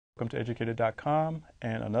Welcome to Educator.com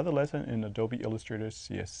and another lesson in Adobe Illustrator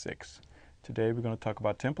CS6. Today we're going to talk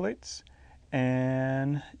about templates,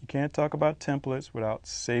 and you can't talk about templates without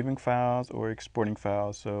saving files or exporting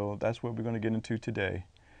files, so that's what we're going to get into today.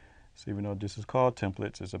 So even though this is called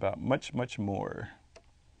templates, it's about much more.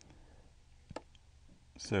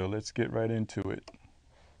 So let's get right into it.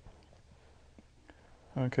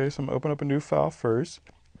 Okay, so I'm going to open up a new file first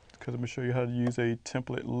because I'm going to show you how to use a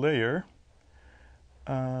template layer.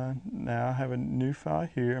 Now I have a new file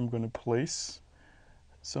here. I'm going to place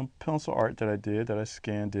some pencil art that I did, that I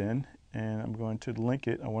scanned in, and I'm going to link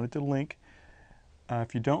it. I want it to link.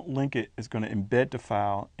 If you don't link it, it's going to embed the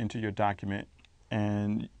file into your document,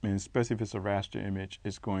 and especially if it's a raster image,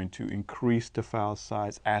 it's going to increase the file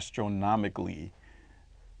size astronomically.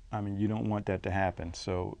 I mean, you don't want that to happen,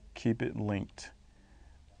 so keep it linked.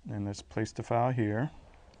 And let's place the file here.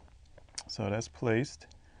 So that's placed.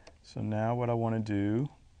 So now what I want to do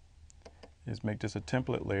is make this a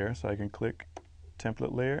template layer, so I can click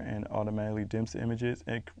template layer and automatically dims the images,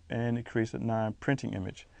 and it creates a non-printing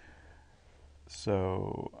image.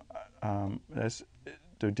 So that's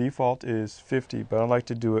the default is 50, but I like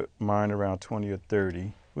to do mine around 20 or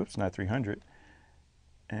 30. Whoops, not 300.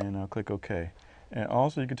 And I'll click OK. And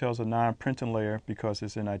also you can tell it's a non-printing layer because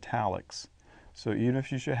it's in italics. So even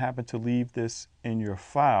if you should happen to leave this in your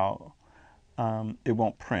file, it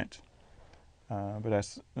won't print. But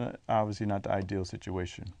that's obviously not the ideal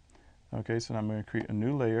situation. Okay, so now I'm going to create a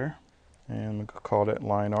new layer, and I'm going to call that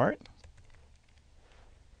line art.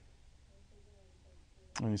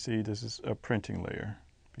 And you see this is a printing layer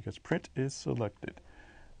because print is selected.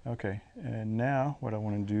 Okay, and now what I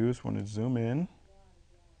want to do is want to zoom in,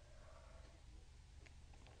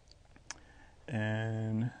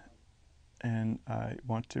 and I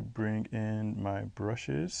want to bring in my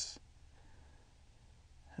brushes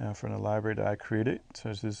from the library that I created. So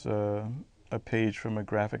this is a page from a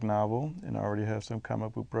graphic novel, and I already have some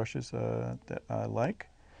comic book brushes that I like.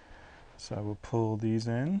 So I will pull these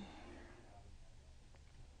in.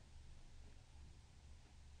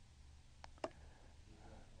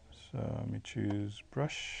 So let me choose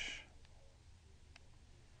brush.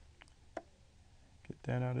 Get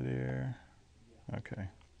that out of there. Okay.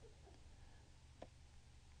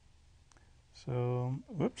 So,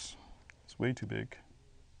 whoops, it's way too big.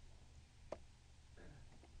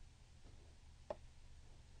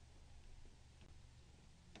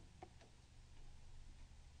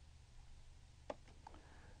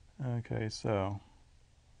 Okay, so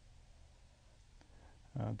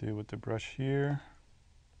I'll deal with the brush here.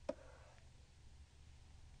 I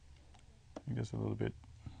guess a little bit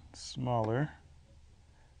smaller.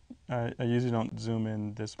 I usually don't zoom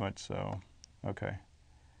in this much, so okay.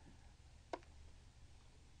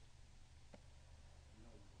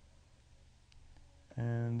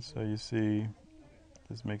 And so you see,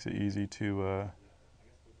 this makes it easy to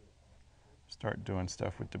start doing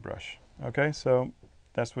stuff with the brush. Okay, so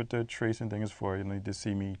that's what the tracing thing is for. You need to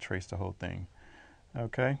see me trace the whole thing.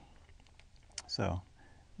 Okay, so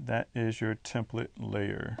that is your template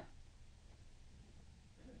layer.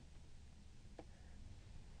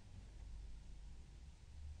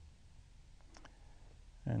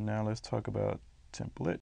 And now let's talk about template.